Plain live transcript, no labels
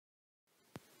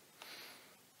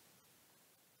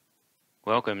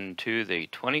Welcome to the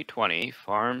 2020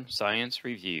 Farm Science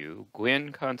Review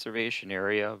Gwin Conservation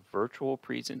Area virtual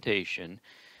presentation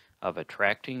of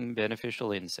attracting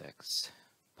beneficial insects,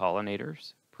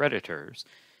 pollinators, predators,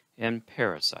 and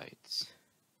parasites.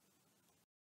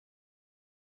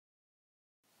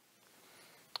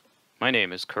 My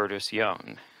name is Curtis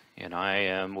Young, and I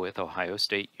am with Ohio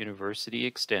State University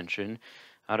Extension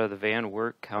out of the Van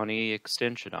Wert County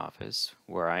Extension Office,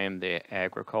 where I am the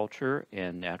Agriculture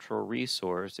and Natural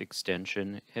Resource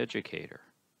Extension Educator.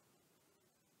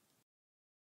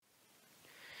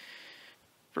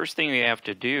 First thing we have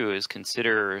to do is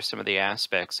consider some of the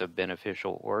aspects of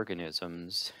beneficial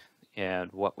organisms and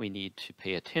what we need to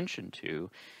pay attention to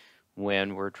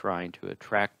when we're trying to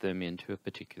attract them into a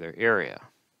particular area.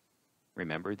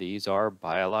 Remember, these are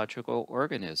biological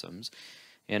organisms,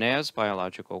 and as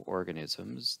biological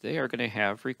organisms, they are going to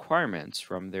have requirements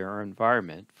from their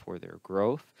environment for their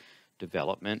growth,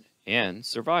 development, and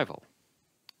survival.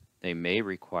 They may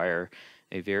require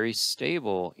a very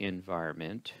stable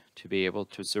environment to be able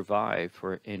to survive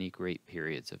for any great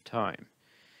periods of time.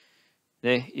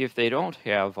 If they don't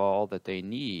have all that they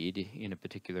need in a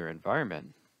particular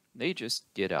environment, they just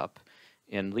get up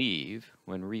and leave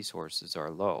when resources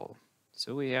are low.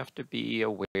 So we have to be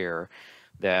aware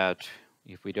that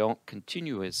if we don't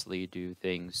continuously do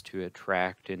things to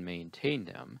attract and maintain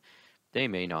them, they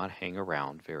may not hang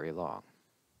around very long.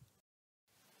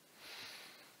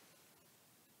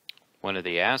 One of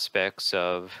the aspects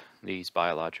of these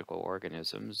biological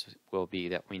organisms will be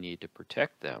that we need to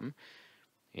protect them,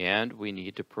 and we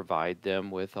need to provide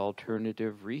them with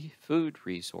alternative food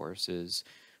resources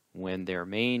when their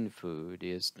main food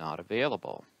is not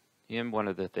available. And one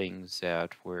of the things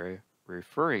that we're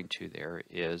referring to there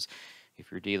is if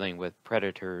you're dealing with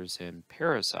predators and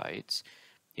parasites,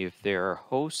 if their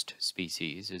host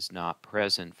species is not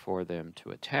present for them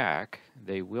to attack,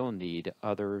 they will need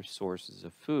other sources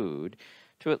of food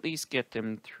to at least get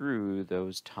them through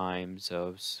those times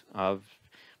of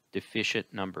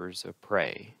deficient numbers of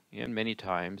prey. And many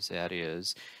times that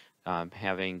is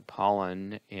having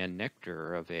pollen and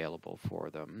nectar available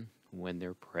for them when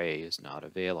their prey is not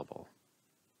available.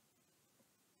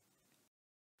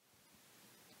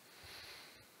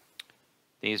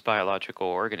 These biological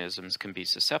organisms can be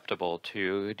susceptible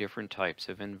to different types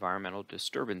of environmental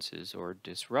disturbances or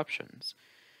disruptions.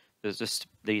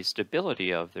 The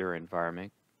stability of their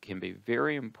environment can be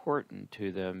very important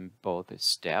to them both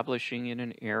establishing in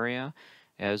an area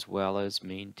as well as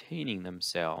maintaining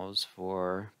themselves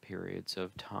for periods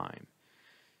of time.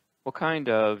 What kind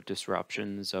of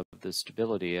disruptions of the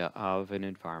stability of an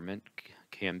environment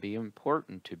can be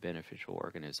important to beneficial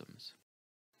organisms?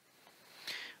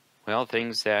 Well,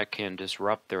 things that can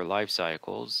disrupt their life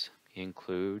cycles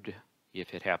include,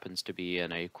 if it happens to be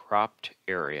in a cropped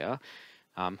area,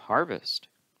 harvest.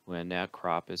 When that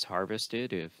crop is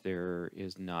harvested, if there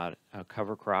is not a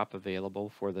cover crop available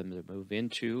for them to move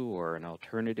into or an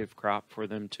alternative crop for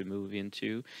them to move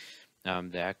into,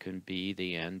 that can be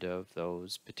the end of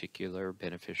those particular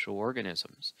beneficial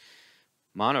organisms.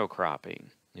 Monocropping.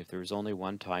 If there's only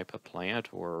one type of plant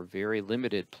or very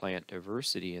limited plant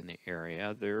diversity in the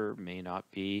area, there may not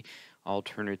be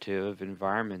alternative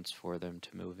environments for them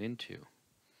to move into.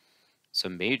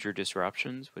 Some major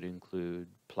disruptions would include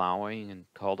plowing and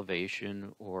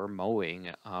cultivation or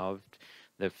mowing of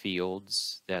the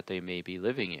fields that they may be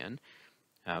living in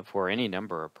for any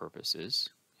number of purposes.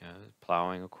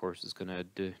 Plowing, of course, is going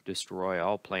to destroy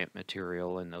all plant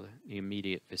material in the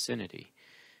immediate vicinity.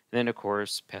 Then, of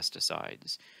course,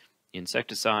 pesticides.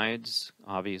 Insecticides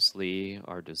obviously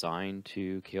are designed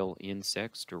to kill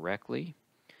insects directly.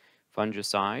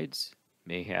 Fungicides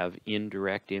may have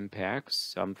indirect impacts.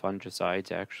 Some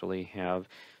fungicides actually have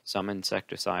some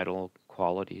insecticidal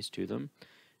qualities to them.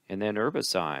 And then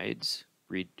herbicides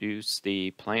reduce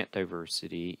the plant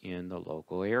diversity in the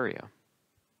local area.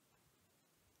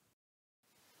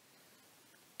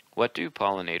 What do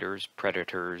pollinators,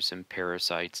 predators, and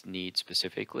parasites need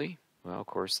specifically? Well, of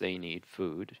course, they need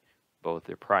food, both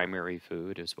their primary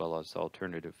food as well as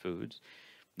alternative foods.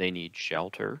 They need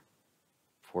shelter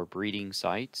for breeding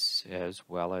sites as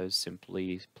well as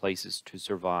simply places to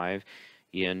survive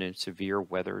in severe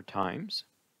weather times,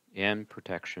 and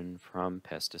protection from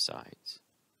pesticides.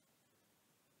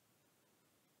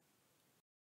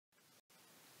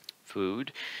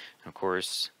 Food. Of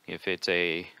course, if it's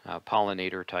a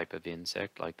pollinator type of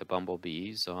insect like the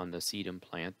bumblebees on the sedum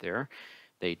plant there,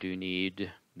 they do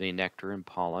need the nectar and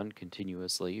pollen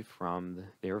continuously from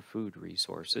their food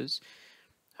resources.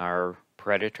 Our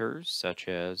predators, such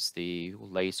as the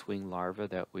lacewing larvae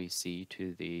that we see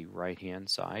to the right-hand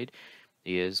side,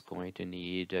 is going to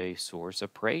need a source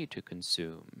of prey to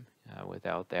consume.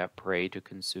 Without that prey to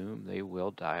consume, they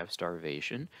will die of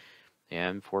starvation.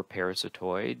 And for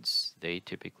parasitoids, they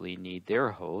typically need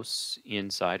their hosts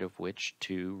inside of which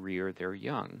to rear their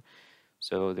young.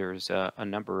 So there's a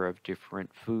number of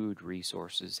different food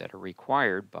resources that are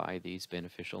required by these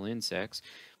beneficial insects.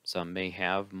 Some may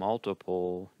have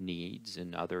multiple needs,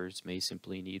 and others may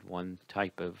simply need one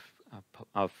type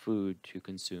of food to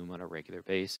consume on a regular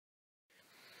basis.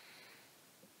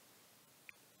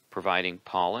 Providing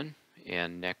pollen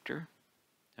and nectar.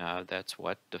 That's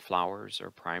what the flowers are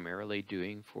primarily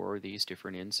doing for these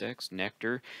different insects.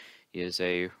 Nectar is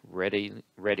a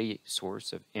ready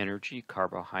source of energy,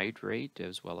 carbohydrate,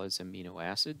 as well as amino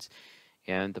acids.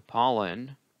 And the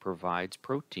pollen provides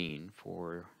protein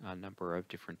for a number of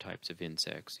different types of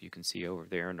insects. You can see over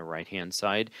there on the right-hand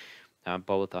side,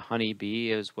 both a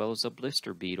honeybee as well as a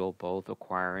blister beetle, both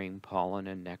acquiring pollen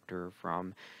and nectar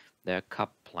from the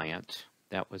cup plant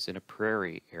that was in a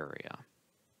prairie area.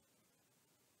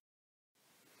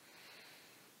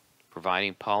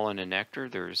 Providing pollen and nectar,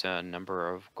 there's a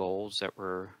number of goals that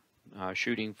we're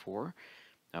shooting for.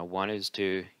 One is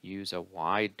to use a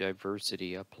wide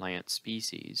diversity of plant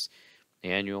species,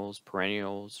 annuals,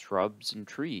 perennials, shrubs, and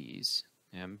trees.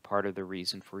 And part of the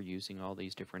reason for using all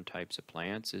these different types of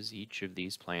plants is each of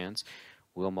these plants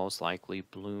will most likely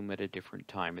bloom at a different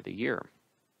time of the year.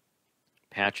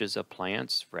 Patches of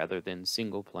plants rather than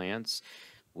single plants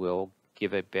will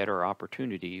give a better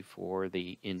opportunity for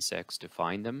the insects to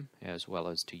find them as well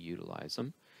as to utilize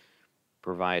them.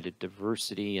 Provide a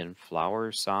diversity in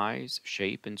flower size,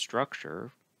 shape, and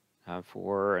structure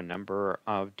for a number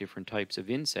of different types of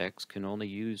insects can only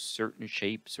use certain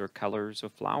shapes or colors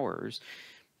of flowers,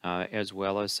 as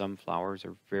well as some flowers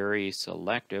are very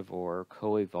selective or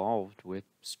co-evolved with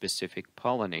specific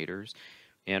pollinators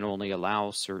and only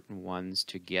allow certain ones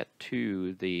to get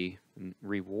to the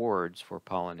rewards for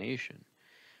pollination.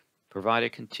 Provide a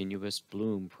continuous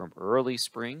bloom from early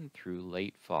spring through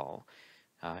late fall.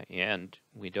 And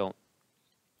we don't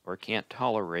or can't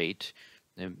tolerate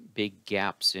big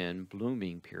gaps in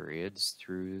blooming periods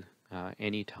through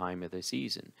any time of the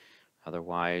season.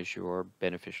 Otherwise, your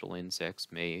beneficial insects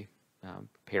may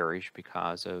perish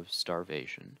because of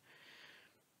starvation.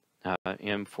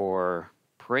 And for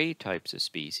prey types of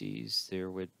species,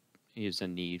 is a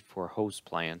need for host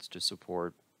plants to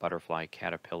support butterfly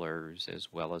caterpillars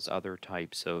as well as other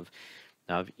types of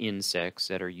insects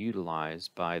that are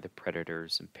utilized by the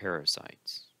predators and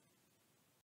parasites.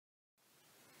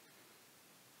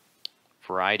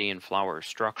 Variety in flower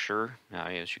structure. Now,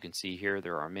 as you can see here,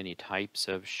 there are many types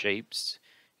of shapes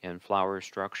and flower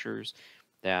structures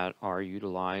that are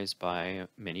utilized by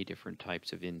many different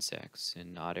types of insects,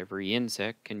 and not every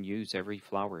insect can use every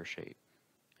flower shape.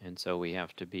 And so we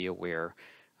have to be aware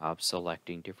of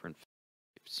selecting different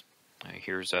shapes.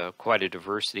 Here's quite a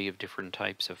diversity of different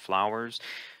types of flowers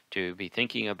to be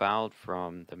thinking about,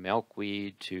 from the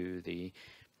milkweed to the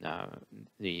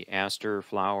aster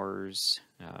flowers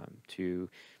to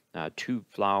tube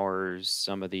flowers.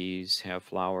 Some of these have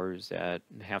flowers that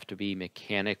have to be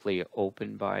mechanically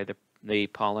opened by the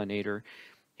pollinator.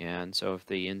 And so if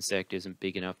the insect isn't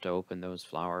big enough to open those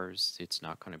flowers, it's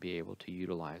not going to be able to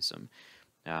utilize them.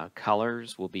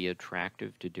 Colors will be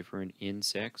attractive to different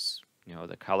insects. You know,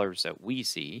 the colors that we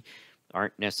see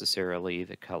aren't necessarily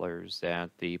the colors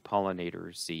that the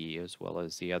pollinators see, as well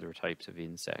as the other types of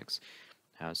insects.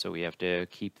 So we have to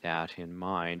keep that in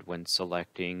mind when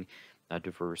selecting a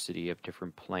diversity of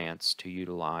different plants to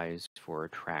utilize for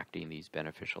attracting these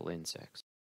beneficial insects.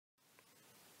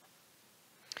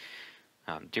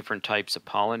 Different types of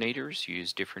pollinators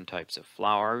use different types of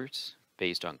flowers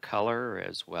based on color,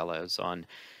 as well as on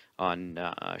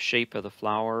shape of the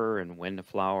flower and when the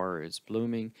flower is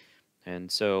blooming.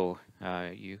 And so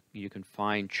you can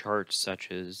find charts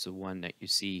such as the one that you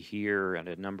see here at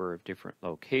a number of different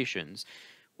locations,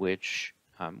 which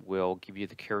will give you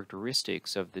the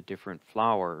characteristics of the different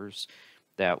flowers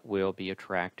that will be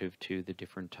attractive to the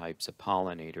different types of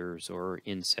pollinators or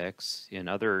insects and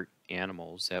other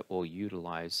animals that will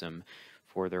utilize them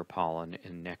for their pollen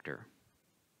and nectar.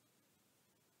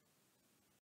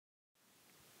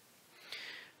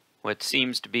 What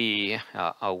seems to be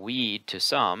a weed to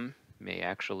some may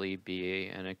actually be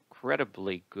an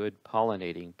incredibly good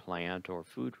pollinating plant or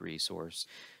food resource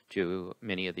to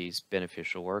many of these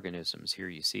beneficial organisms. Here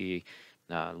you see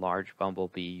a large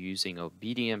bumblebee using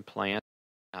obedient plant,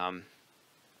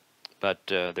 but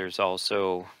there's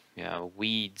also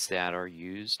weeds that are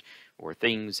used, or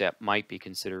things that might be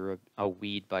considered a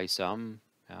weed by some,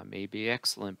 may be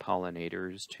excellent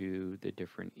pollinators to the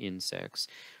different insects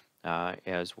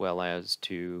as well as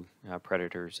to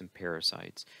predators and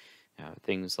parasites.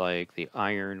 Things like the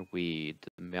ironweed,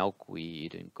 the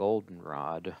milkweed, and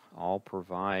goldenrod all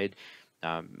provide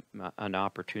an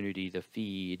opportunity to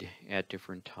feed at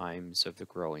different times of the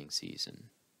growing season.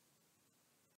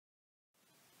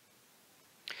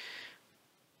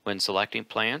 When selecting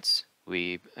plants,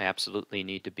 we absolutely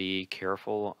need to be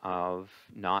careful of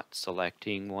not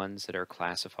selecting ones that are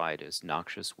classified as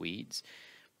noxious weeds.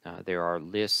 There are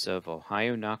lists of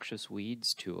Ohio noxious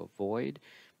weeds to avoid.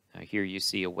 Here you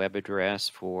see a web address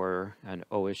for an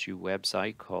OSU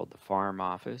website called the Farm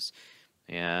Office.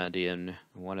 And in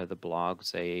one of the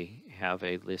blogs, they have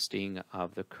a listing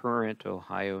of the current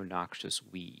Ohio noxious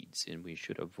weeds, and we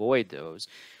should avoid those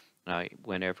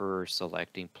whenever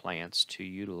selecting plants to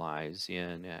utilize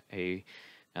in a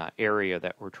area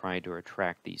that we're trying to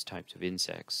attract these types of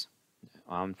insects.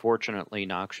 Unfortunately,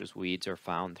 noxious weeds are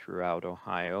found throughout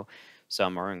Ohio.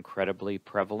 Some are incredibly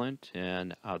prevalent,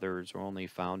 and others are only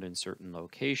found in certain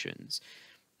locations.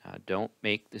 Don't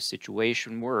make the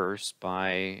situation worse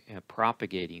by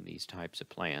propagating these types of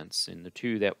plants. And the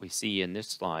two that we see in this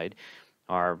slide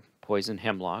are poison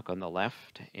hemlock on the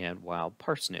left and wild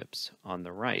parsnips on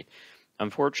the right.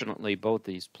 Unfortunately, both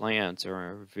these plants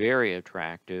are very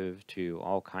attractive to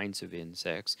all kinds of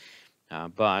insects,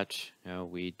 but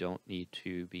we don't need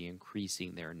to be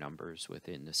increasing their numbers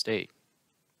within the state.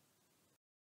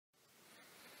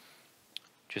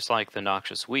 Just like the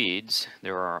noxious weeds,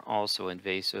 there are also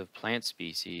invasive plant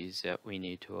species that we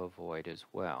need to avoid as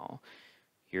well.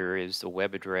 Here is the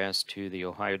web address to the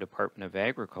Ohio Department of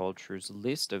Agriculture's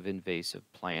list of invasive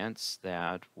plants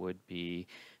that would be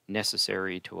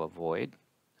necessary to avoid.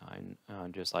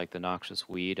 Just like the noxious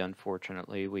weed,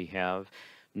 unfortunately, we have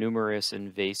numerous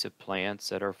invasive plants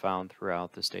that are found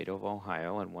throughout the state of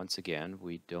Ohio, and once again,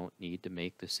 we don't need to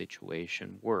make the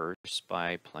situation worse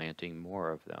by planting more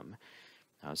of them,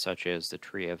 such as the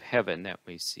tree of heaven that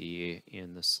we see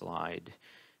in the slide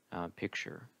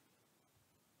picture.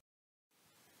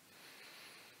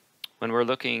 When we're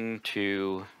looking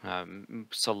to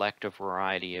select a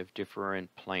variety of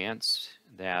different plants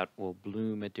that will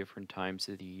bloom at different times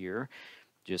of the year,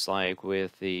 just like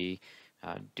with the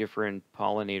different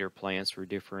pollinator plants for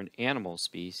different animal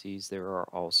species, there are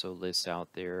also lists out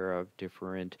there of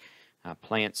different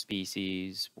plant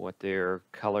species, what their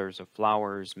colors of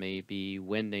flowers may be,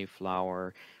 when they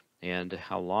flower, and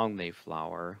how long they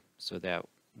flower, so that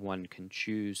one can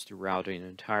choose throughout an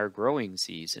entire growing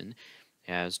season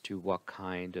as to what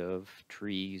kind of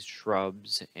trees,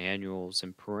 shrubs, annuals,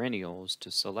 and perennials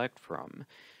to select from.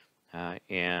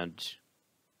 And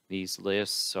these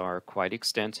lists are quite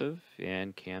extensive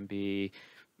and can be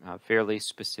fairly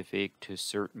specific to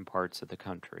certain parts of the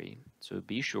country. So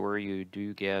be sure you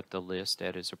do get the list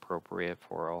that is appropriate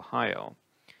for Ohio.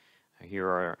 Here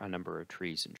are a number of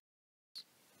trees and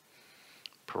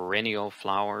perennial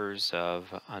flowers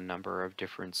of a number of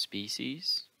different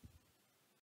species,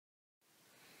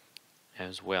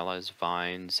 as well as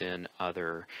vines and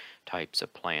other types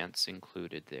of plants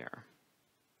included there.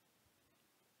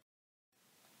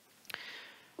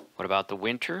 What about the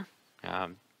winter?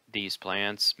 These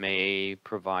plants may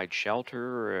provide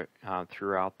shelter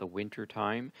throughout the winter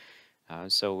time.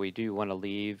 So we do want to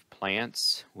leave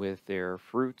plants with their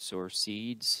fruits or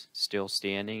seeds still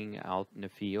standing out in the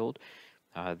field.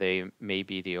 They may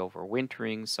be the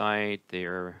overwintering site.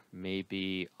 There may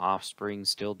be offspring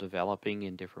still developing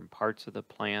in different parts of the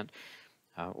plant,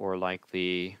 or like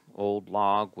the old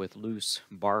log with loose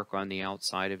bark on the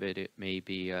outside of it, it may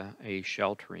be a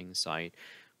sheltering site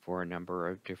for a number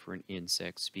of different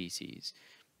insect species.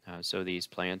 So these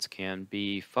plants can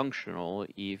be functional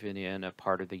even in a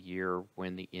part of the year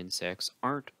when the insects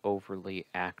aren't overly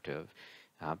active,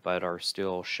 but are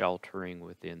still sheltering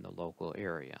within the local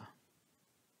area.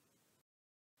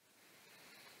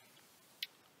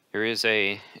 There is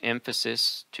a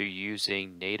emphasis to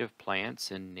using native plants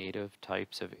in native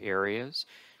types of areas,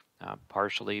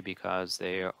 partially because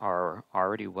they are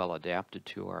already well adapted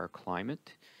to our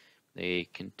climate. They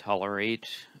can tolerate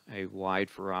a wide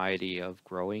variety of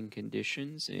growing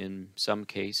conditions in some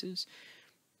cases,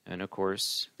 and of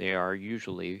course they are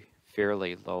usually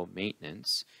fairly low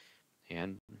maintenance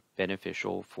and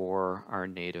beneficial for our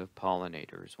native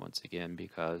pollinators, once again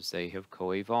because they have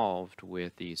co-evolved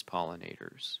with these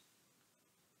pollinators.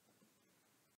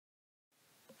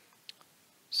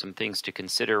 Some things to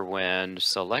consider when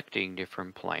selecting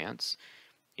different plants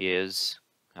is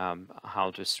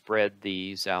how to spread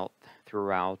these out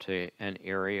throughout an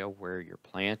area where you're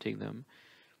planting them,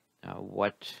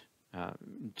 what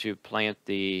to plant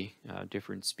the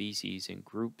different species in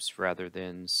groups rather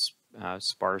than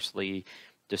sparsely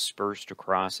dispersed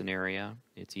across an area.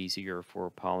 It's easier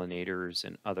for pollinators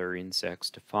and other insects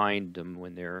to find them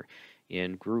when they're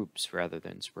in groups rather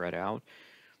than spread out.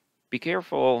 Be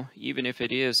careful, even if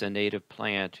it is a native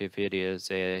plant, if it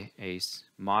is a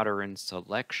modern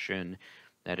selection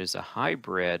that is a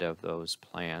hybrid of those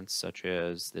plants, such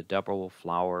as the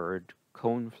double-flowered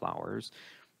coneflowers.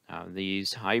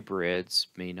 These hybrids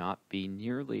may not be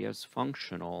nearly as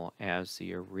functional as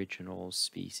the original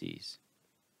species.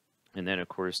 And then, of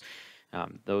course,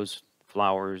 those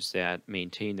flowers that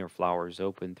maintain their flowers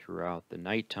open throughout the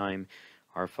nighttime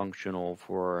are functional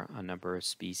for a number of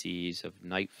species of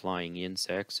night-flying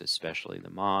insects, especially the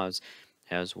moths,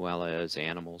 as well as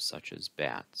animals such as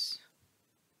bats.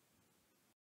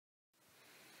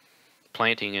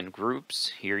 Planting in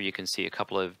groups. Here you can see a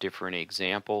couple of different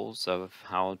examples of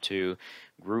how to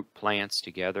group plants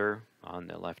together. On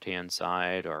the left-hand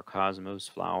side are cosmos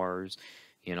flowers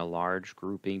in a large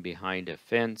grouping behind a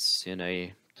fence in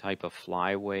a type of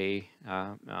flyway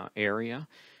area.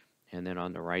 And then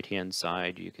on the right-hand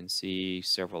side, you can see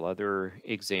several other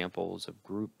examples of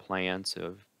group plants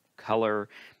of color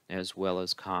as well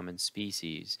as common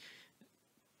species.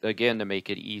 Again, to make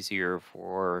it easier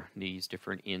for these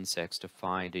different insects to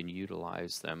find and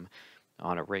utilize them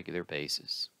on a regular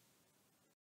basis.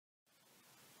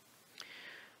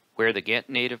 Where to get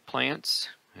native plants?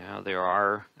 There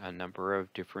are a number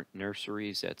of different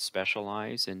nurseries that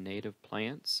specialize in native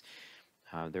plants.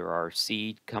 There are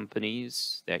seed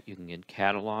companies that you can get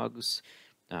catalogs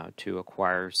to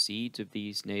acquire seeds of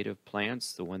these native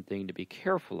plants. The one thing to be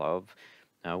careful of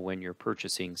when you're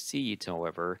purchasing seeds,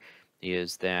 however,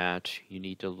 is that you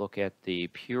need to look at the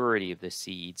purity of the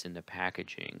seeds in the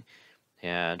packaging.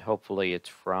 And hopefully it's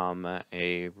from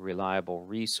a reliable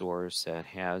resource that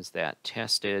has that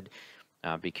tested.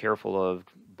 Be careful of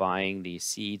buying these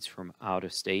seeds from out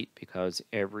of state because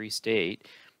every state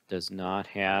does not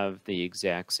have the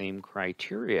exact same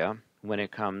criteria when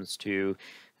it comes to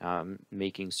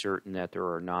making certain that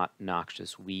there are not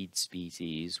noxious weed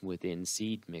species within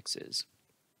seed mixes.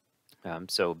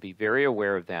 So be very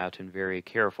aware of that and very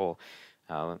careful.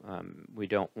 We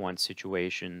don't want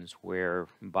situations where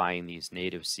buying these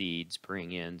native seeds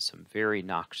bring in some very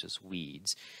noxious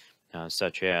weeds,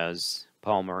 such as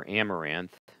Palmer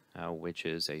amaranth, which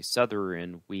is a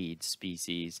southern weed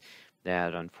species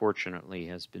that unfortunately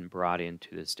has been brought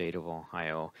into the state of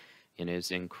Ohio and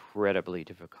is incredibly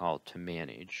difficult to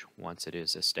manage once it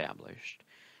is established.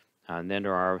 And then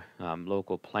there are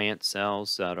local plant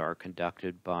sales that are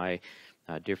conducted by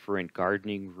different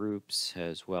gardening groups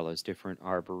as well as different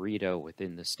arboreta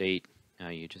within the state.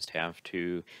 You just have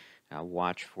to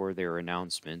watch for their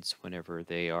announcements whenever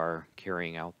they are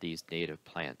carrying out these native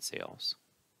plant sales.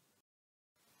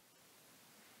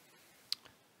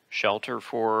 Shelter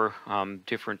for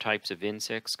different types of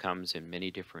insects comes in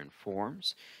many different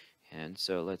forms, and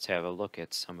so let's have a look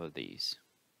at some of these.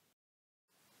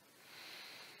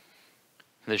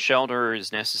 The shelter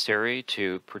is necessary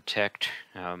to protect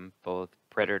both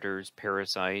predators,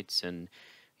 parasites,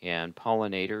 and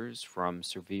pollinators from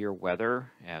severe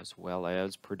weather as well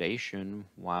as predation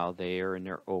while they are in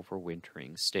their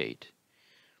overwintering state.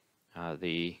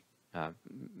 The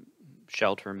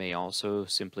shelter may also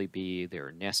simply be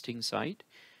their nesting site,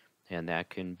 and that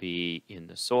can be in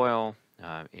the soil,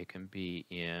 it can be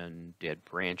in dead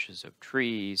branches of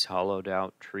trees, hollowed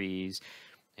out trees,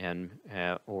 and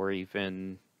or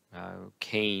even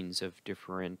canes of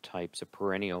different types of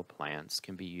perennial plants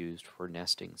can be used for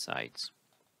nesting sites.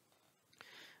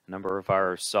 A number of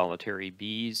our solitary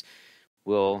bees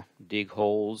will dig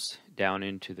holes down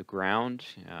into the ground,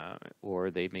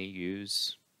 or they may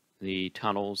use the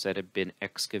tunnels that have been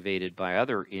excavated by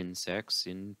other insects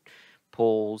in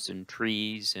poles and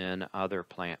trees and other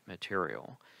plant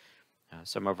material.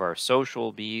 Some of our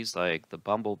social bees, like the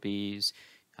bumblebees,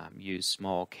 use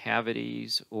small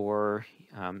cavities, or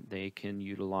they can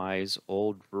utilize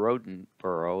old rodent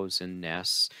burrows and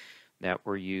nests that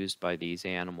were used by these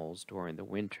animals during the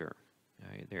winter.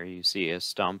 There you see a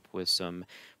stump with some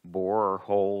borer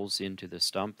holes into the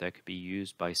stump that could be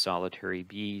used by solitary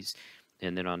bees.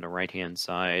 And then on the right-hand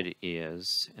side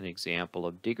is an example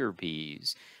of digger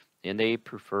bees. And they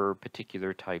prefer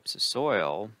particular types of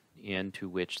soil into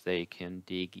which they can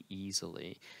dig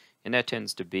easily. And that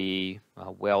tends to be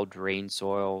well-drained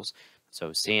soils,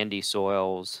 so sandy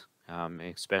soils,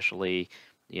 especially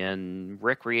in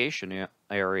recreation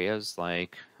areas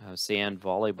like sand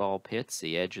volleyball pits.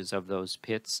 The edges of those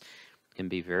pits can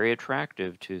be very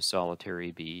attractive to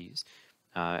solitary bees,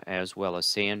 as well as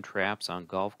sand traps on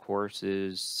golf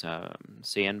courses,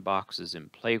 sand boxes in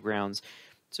playgrounds.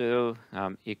 So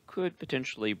it could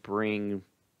potentially bring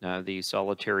the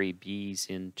solitary bees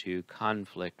into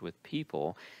conflict with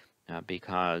people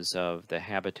because of the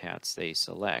habitats they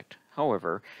select.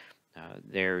 However,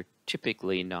 they're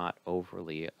typically not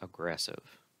overly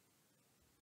aggressive.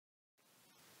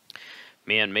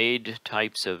 Man-made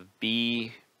types of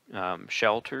bee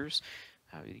shelters.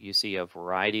 You see a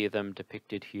variety of them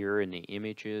depicted here in the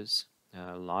images.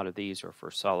 A lot of these are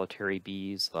for solitary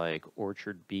bees like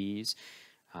orchard bees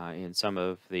and some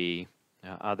of the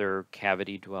other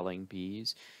cavity-dwelling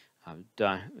bees.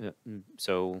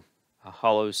 So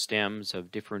hollow stems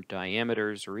of different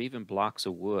diameters or even blocks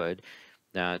of wood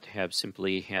that have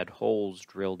simply had holes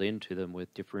drilled into them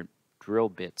with different drill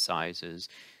bit sizes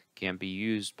can be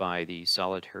used by the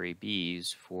solitary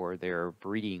bees for their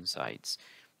breeding sites.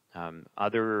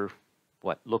 Other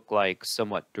what look like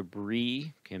somewhat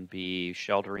debris can be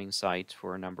sheltering sites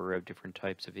for a number of different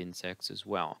types of insects as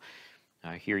well.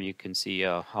 Here you can see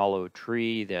a hollow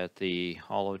tree that the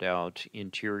hollowed out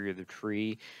interior of the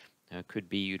tree could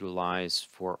be utilized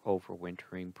for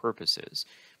overwintering purposes.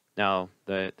 Now,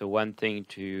 the one thing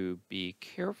to be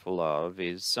careful of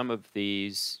is some of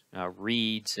these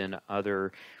reeds and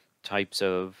other types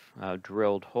of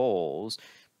drilled holes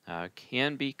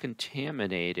can be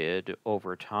contaminated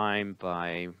over time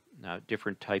by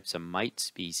different types of mite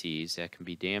species that can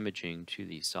be damaging to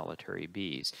these solitary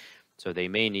bees. So they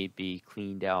may need to be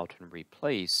cleaned out and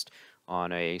replaced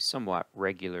on a somewhat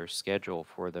regular schedule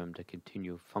for them to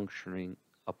continue functioning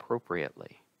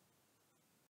appropriately.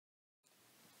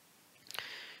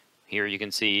 Here you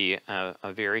can see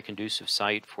a very conducive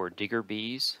site for digger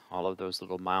bees. All of those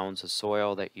little mounds of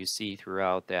soil that you see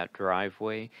throughout that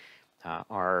driveway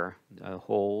are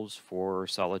holes for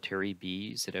solitary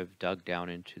bees that have dug down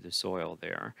into the soil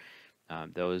there.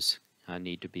 Those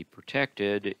need to be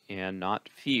protected and not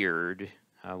feared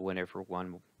whenever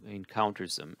one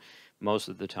encounters them. Most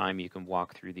of the time you can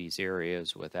walk through these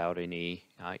areas without any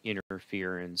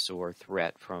interference or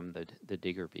threat from the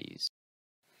digger bees.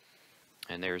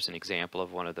 And there's an example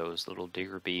of one of those little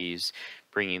digger bees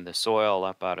bringing the soil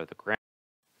up out of the ground.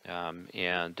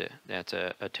 And that's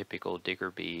a typical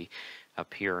digger bee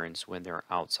appearance when they're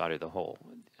outside of the hole.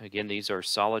 Again, these are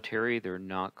solitary. They're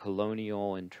not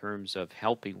colonial in terms of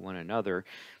helping one another,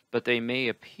 but they may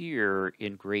appear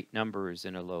in great numbers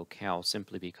in a locale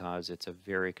simply because it's a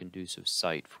very conducive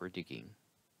site for digging.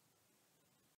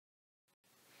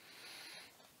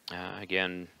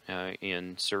 Again,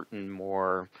 in certain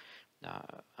more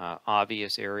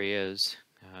obvious areas,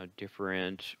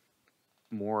 different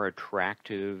more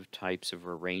attractive types of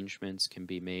arrangements can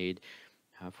be made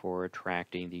for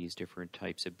attracting these different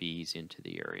types of bees into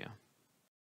the area.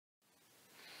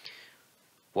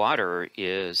 Water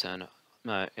is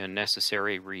a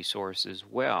necessary resource as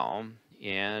well,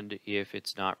 and if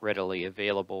it's not readily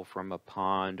available from a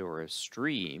pond or a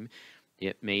stream,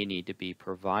 it may need to be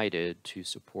provided to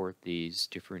support these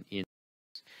different insects.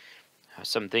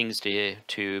 Some things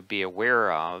to be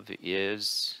aware of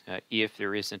is if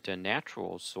there isn't a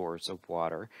natural source of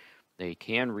water, they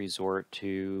can resort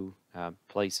to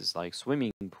places like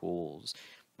swimming pools,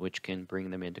 which can bring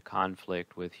them into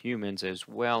conflict with humans, as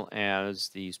well as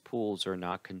these pools are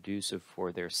not conducive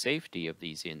for their safety of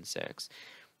these insects.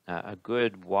 A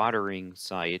good watering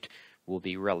site will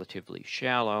be relatively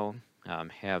shallow,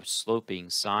 have sloping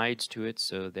sides to it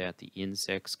so that the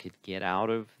insects could get out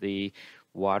of the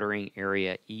watering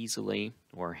area easily,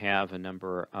 or have a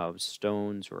number of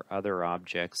stones or other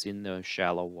objects in the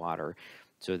shallow water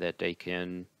so that they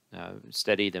can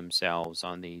steady themselves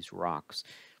on these rocks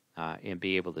and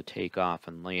be able to take off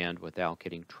and land without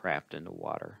getting trapped in the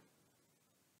water.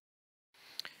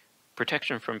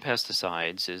 Protection from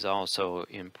pesticides is also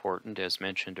important, as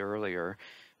mentioned earlier.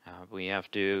 We have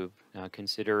to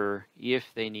consider if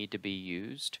they need to be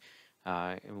used,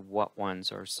 what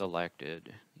ones are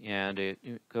selected. And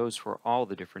it goes for all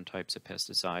the different types of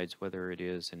pesticides, whether it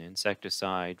is an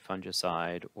insecticide,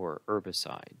 fungicide, or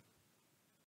herbicide.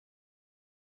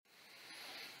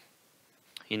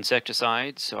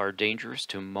 Insecticides are dangerous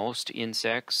to most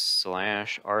insects /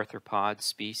 arthropod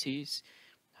species,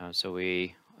 so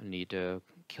we need to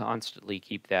constantly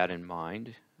keep that in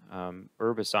mind.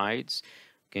 Herbicides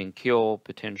can kill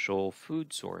potential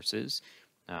food sources,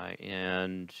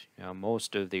 and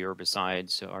most of the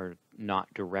herbicides are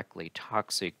not directly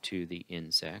toxic to the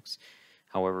insects.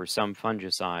 However, some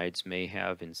fungicides may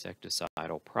have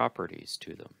insecticidal properties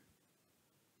to them.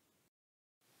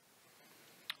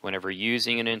 Whenever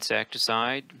using an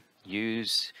insecticide,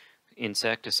 use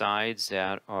insecticides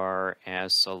that are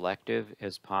as selective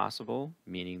as possible,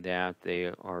 meaning that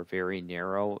they are very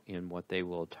narrow in what they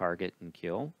will target and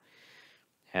kill.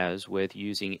 As with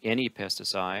using any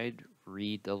pesticide,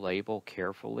 read the label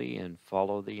carefully and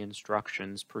follow the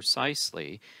instructions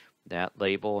precisely. That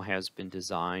label has been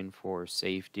designed for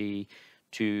safety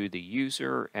to the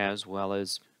user as well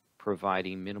as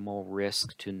providing minimal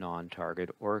risk to non-target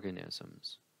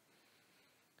organisms.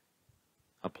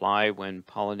 Apply when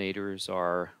pollinators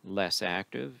are less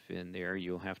active, and there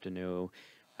you'll have to know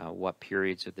what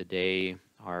periods of the day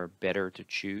are better to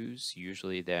choose.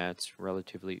 Usually that's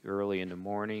relatively early in the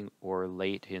morning or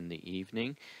late in the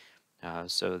evening,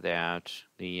 so that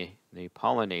the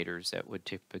pollinators that would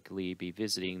typically be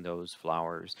visiting those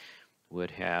flowers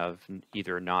would have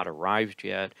either not arrived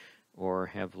yet or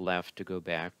have left to go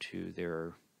back to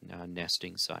their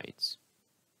nesting sites.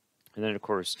 And then, of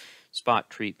course, spot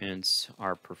treatments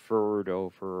are preferred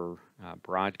over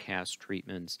broadcast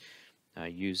treatments.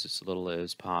 Use as little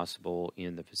as possible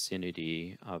in the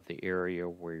vicinity of the area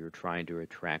where you're trying to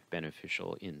attract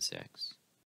beneficial insects.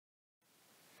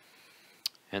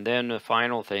 And then the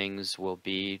final things will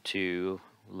be to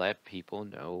let people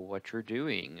know what you're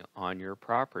doing on your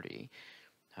property.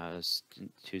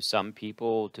 To some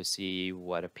people, to see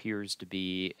what appears to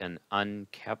be an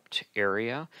unkept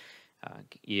area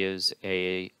is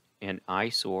an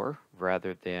eyesore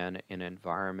rather than an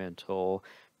environmental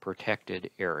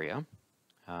protected area,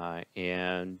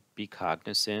 and be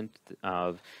cognizant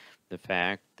of the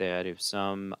fact that if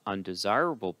some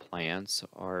undesirable plants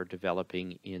are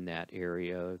developing in that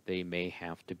area, they may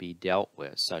have to be dealt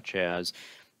with, such as,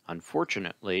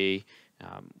 unfortunately,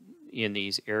 um, in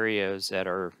these areas that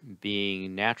are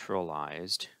being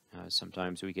naturalized,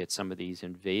 sometimes we get some of these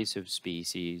invasive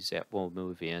species that will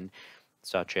move in,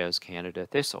 such as Canada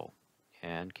thistle.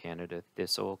 And Canada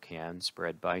thistle can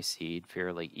spread by seed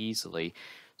fairly easily.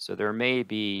 So there may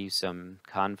be some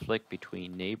conflict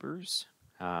between neighbors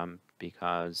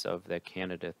because of the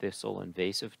Canada thistle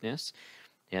invasiveness.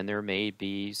 And there may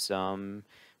be some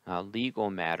legal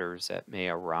matters that may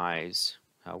arise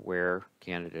where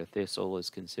Canada thistle is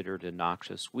considered a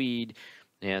noxious weed,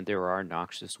 and there are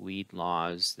noxious weed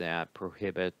laws that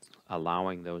prohibit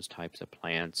allowing those types of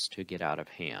plants to get out of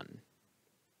hand.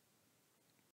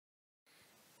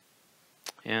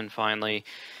 And finally,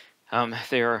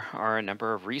 there are a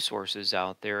number of resources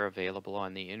out there available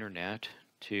on the internet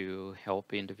to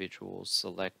help individuals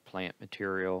select plant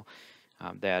material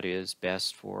that is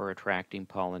best for attracting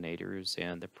pollinators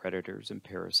and the predators and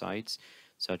parasites,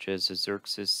 such as the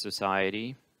Xerxes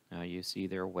Society. You see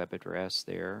their web address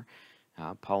there.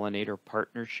 Pollinator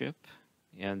Partnership,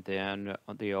 and then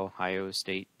the Ohio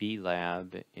State Bee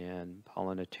Lab and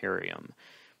Pollinatarium,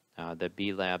 the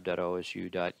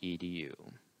blab.osu.edu.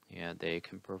 And they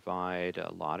can provide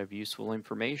a lot of useful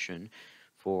information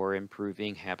for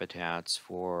improving habitats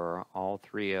for all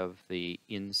three of the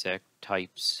insect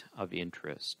types of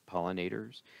interest: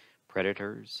 pollinators,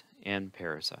 predators, and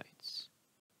parasites.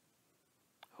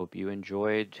 Hope you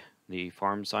enjoyed the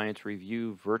Farm Science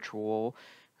Review virtual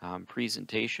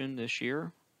presentation this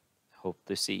year. Hope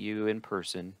to see you in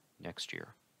person next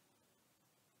year.